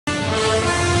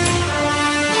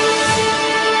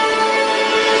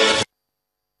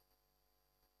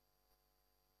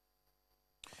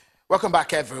Welcome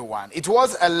back, everyone. It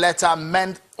was a letter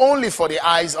meant only for the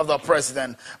eyes of the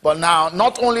president, but now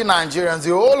not only Nigerians,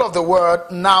 the whole of the world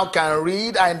now can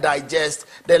read and digest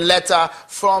the letter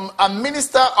from a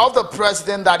minister of the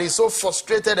president that is so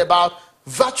frustrated about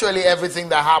virtually everything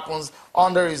that happens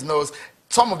under his nose.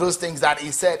 Some of those things that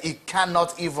he said he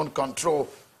cannot even control.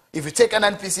 If you take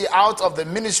NNPC out of the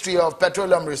Ministry of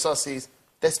Petroleum Resources,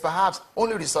 there's perhaps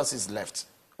only resources left.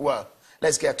 Well,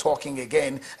 let's get talking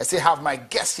again. I still have my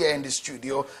guest here in the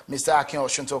studio, Mr. Akin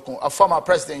Oshuntokun, a former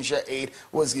presidential aide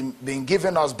who has been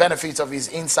giving us benefits of his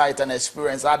insight and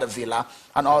experience at the villa,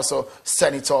 and also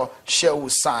Senator Shehu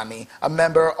Sani, a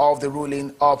member of the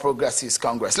ruling All Progressives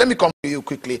Congress. Let me come to you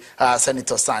quickly,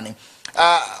 Senator Sani.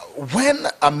 When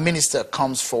a minister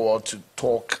comes forward to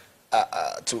talk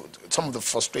to some of the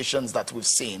frustrations that we've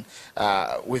seen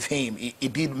with him, he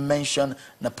did mention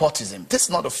nepotism. This is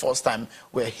not the first time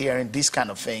we're hearing this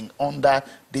kind of thing under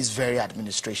this very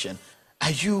administration.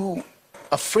 Are you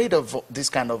afraid of this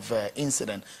kind of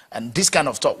incident and this kind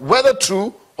of talk, whether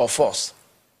true or false?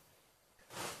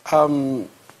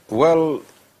 Well,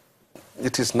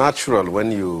 it is natural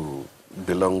when you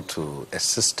belong to a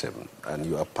system and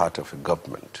you are part of a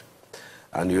government,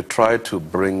 and you try to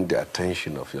bring the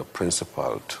attention of your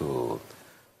principal to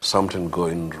something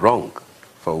going wrong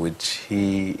for which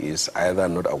he is either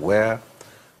not aware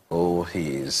or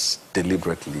he is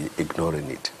deliberately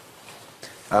ignoring it.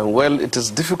 And well, it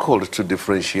is difficult to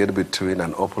differentiate between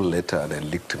an open letter and a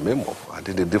leaked memo. I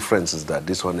think the difference is that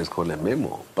this one is called a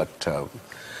memo, but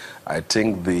I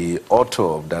think the author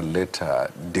of that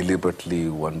letter deliberately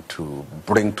want to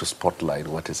bring to spotlight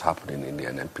what is happening in the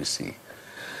NNPC.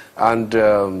 And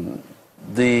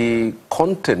the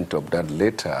content of that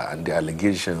letter and the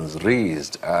allegations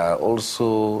raised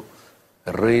also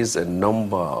raise a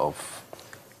number of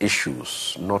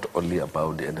issues, not only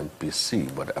about the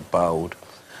NNPC, but about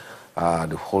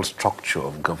the whole structure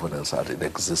of governance as it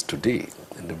exists today,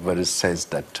 in the very sense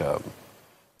that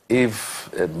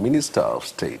if a minister of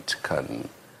state can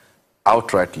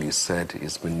outrightly said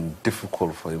it's been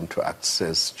difficult for him to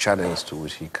access channels to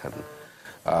which he can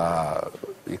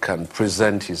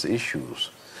present his issues.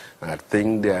 And I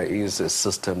think there is a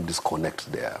system disconnect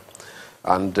there.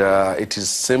 And it is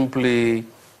simply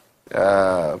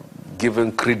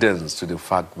giving credence to the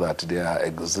fact that there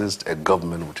exists a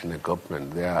government within a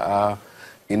government. There are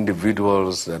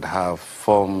individuals that have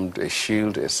formed a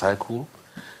shield, a cycle.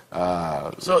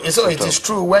 So it is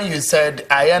true when you said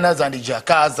hyenas and the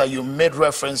jackals that you made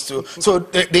reference to. So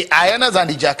the hyenas and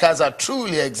the jackals are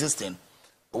truly existing.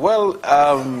 Well,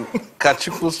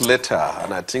 Kachukwu's letter,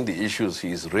 and I think the issues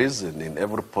he is raising in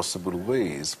every possible way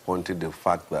is pointing to the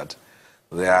fact that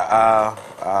there are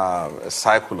a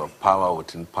cycle of power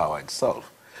within power itself.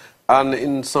 And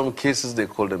in some cases they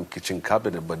call them kitchen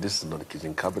cabinet, but this is not a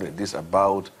kitchen cabinet. This is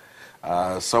about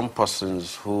some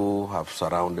persons who have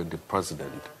surrounded the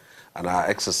president and are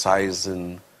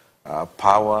exercising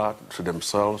power to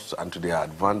themselves and to their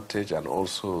advantage, and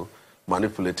also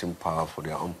manipulating power for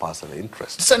their own personal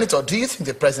interests. Senator, do you think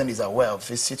the president is aware of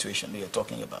this situation you're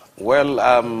talking about? Well,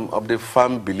 of the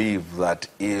firm belief that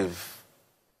if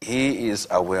he is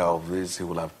aware of this, he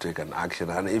will have taken action.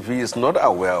 And if he is not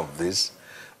aware of this,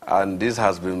 and this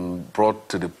has been brought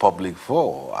to the public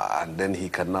for, and then he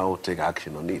can now take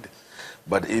action on it.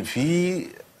 But if he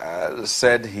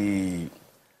said he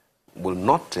will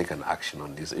not take an action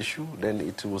on this issue, then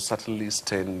it will certainly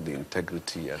stain the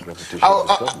integrity and reputation of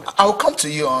the government. I'll come to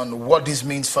you on what this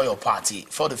means for your party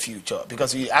for the future,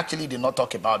 because you actually did not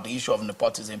talk about the issue of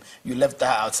nepotism. You left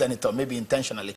that out, Senator, maybe intentionally.